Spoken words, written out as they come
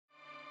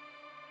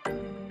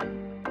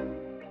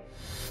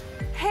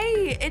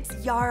Hey,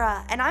 it's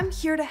Yara, and I'm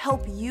here to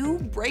help you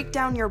break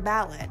down your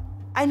ballot.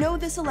 I know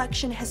this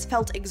election has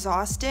felt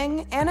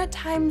exhausting and at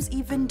times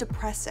even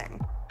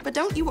depressing, but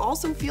don't you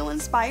also feel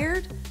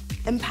inspired,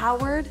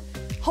 empowered,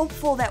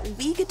 hopeful that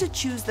we get to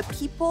choose the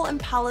people and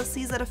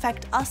policies that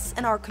affect us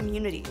and our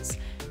communities?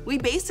 We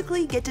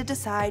basically get to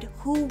decide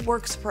who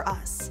works for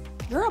us.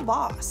 You're a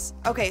boss.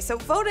 Okay, so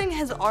voting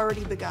has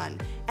already begun,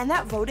 and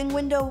that voting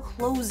window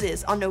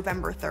closes on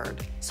November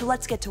 3rd. So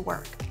let's get to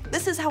work.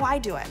 This is how I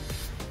do it.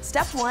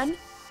 Step 1,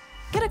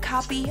 get a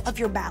copy of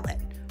your ballot.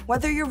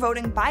 Whether you're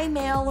voting by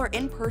mail or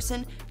in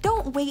person,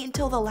 don't wait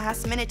until the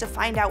last minute to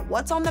find out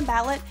what's on the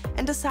ballot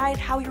and decide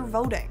how you're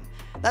voting.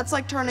 That's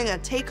like turning a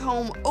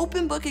take-home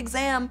open book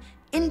exam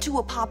into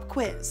a pop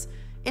quiz.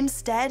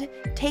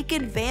 Instead, take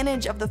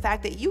advantage of the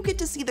fact that you get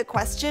to see the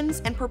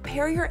questions and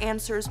prepare your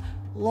answers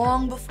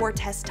long before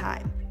test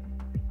time.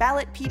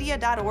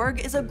 Ballotpedia.org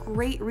is a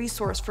great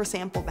resource for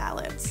sample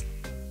ballots.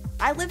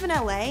 I live in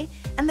LA,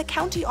 and the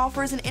county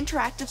offers an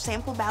interactive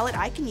sample ballot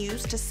I can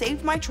use to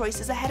save my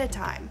choices ahead of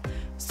time.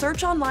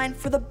 Search online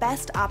for the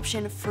best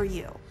option for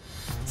you.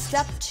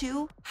 Step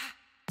 2,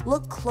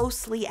 look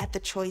closely at the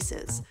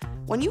choices.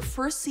 When you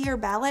first see your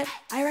ballot,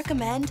 I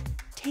recommend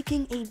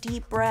taking a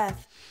deep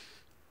breath.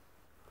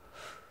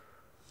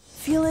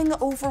 Feeling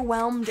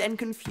overwhelmed and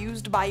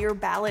confused by your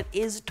ballot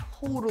is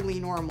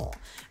totally normal,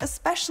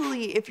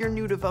 especially if you're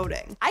new to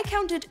voting. I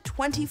counted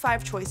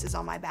 25 choices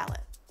on my ballot.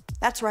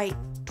 That's right,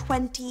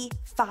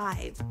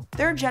 25.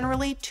 There are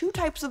generally 2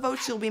 types of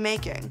votes you'll be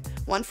making,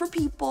 one for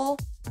people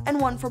and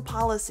one for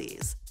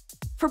policies.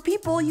 For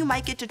people, you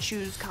might get to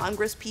choose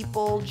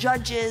congresspeople,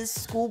 judges,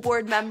 school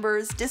board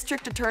members,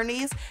 district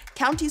attorneys,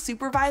 county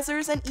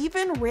supervisors, and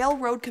even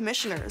railroad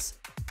commissioners.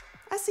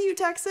 I see you,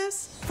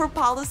 Texas. For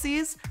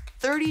policies,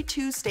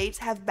 32 states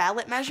have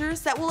ballot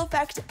measures that will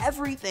affect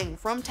everything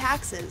from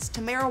taxes to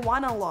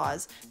marijuana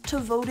laws to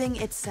voting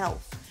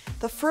itself.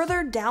 The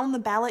further down the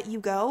ballot you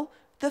go,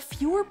 the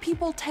fewer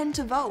people tend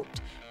to vote,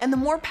 and the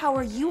more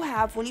power you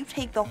have when you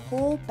take the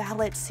whole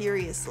ballot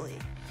seriously.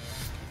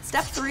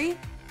 Step 3,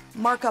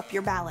 mark up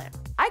your ballot.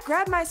 I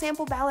grab my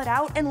sample ballot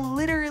out and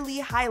literally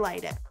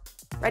highlight it.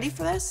 Ready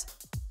for this?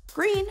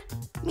 Green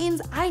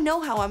means I know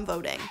how I'm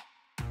voting.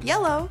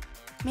 Yellow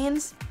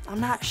means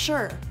I'm not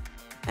sure.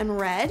 And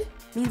red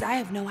means I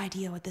have no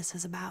idea what this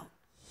is about.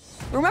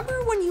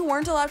 Remember when you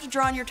weren't allowed to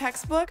draw in your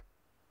textbook?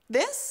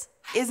 This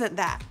isn't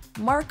that.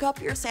 Mark up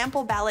your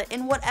sample ballot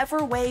in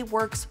whatever way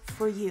works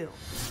for you.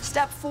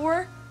 Step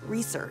 4,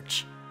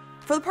 research.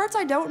 For the parts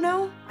I don't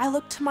know, I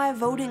look to my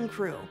voting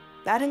crew.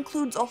 That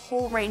includes a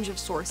whole range of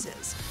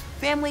sources.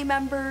 Family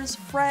members,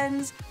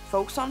 friends,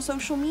 folks on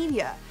social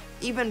media,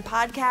 even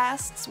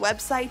podcasts,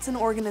 websites, and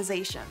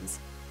organizations.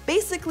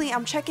 Basically,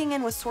 I'm checking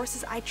in with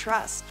sources I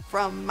trust,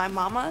 from my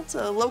mama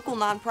to local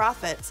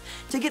nonprofits,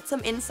 to get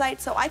some insight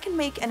so I can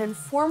make an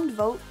informed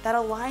vote that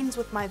aligns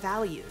with my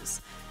values.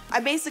 I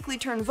basically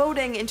turn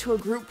voting into a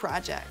group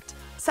project.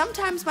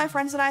 Sometimes my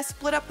friends and I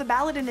split up the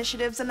ballot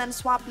initiatives and then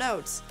swap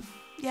notes.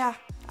 Yeah,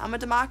 I'm a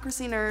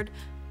democracy nerd,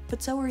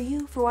 but so are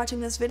you for watching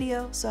this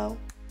video, so.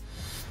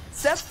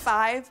 Step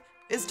 5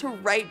 is to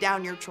write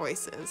down your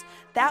choices.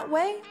 That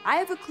way, I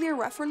have a clear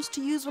reference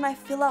to use when I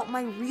fill out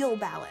my real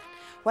ballot,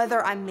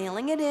 whether I'm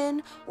mailing it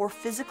in or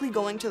physically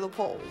going to the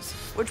polls.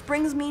 Which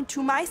brings me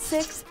to my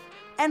 6th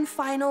and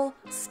final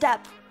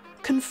step,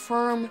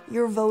 confirm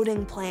your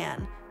voting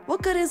plan.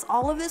 What good is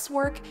all of this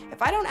work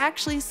if I don't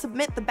actually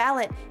submit the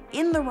ballot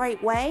in the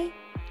right way,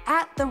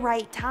 at the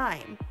right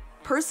time?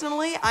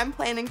 Personally, I'm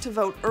planning to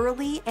vote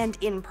early and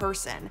in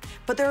person,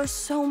 but there are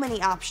so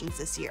many options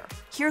this year.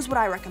 Here's what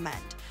I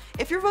recommend.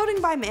 If you're voting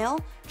by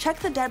mail, check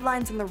the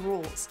deadlines and the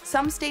rules.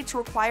 Some states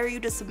require you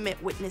to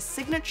submit witness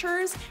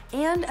signatures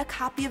and a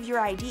copy of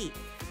your ID.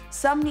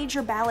 Some need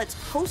your ballots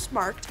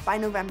postmarked by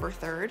November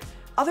 3rd.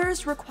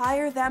 Others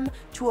require them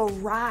to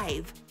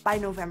arrive by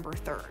November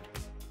 3rd.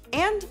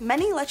 And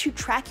many let you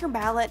track your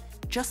ballot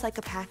just like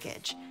a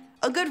package.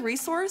 A good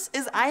resource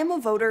is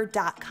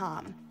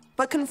IamAvoter.com,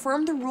 but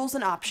confirm the rules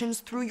and options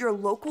through your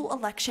local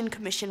election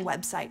commission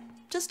website,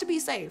 just to be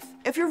safe.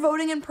 If you're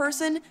voting in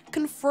person,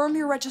 confirm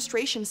your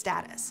registration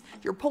status,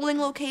 your polling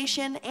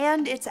location,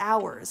 and its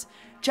hours.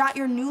 Jot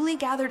your newly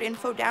gathered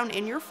info down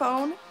in your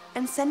phone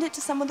and send it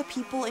to some of the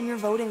people in your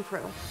voting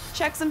crew.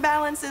 Checks and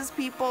balances,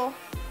 people.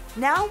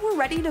 Now we're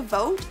ready to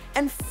vote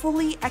and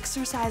fully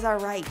exercise our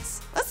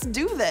rights. Let's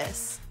do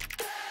this.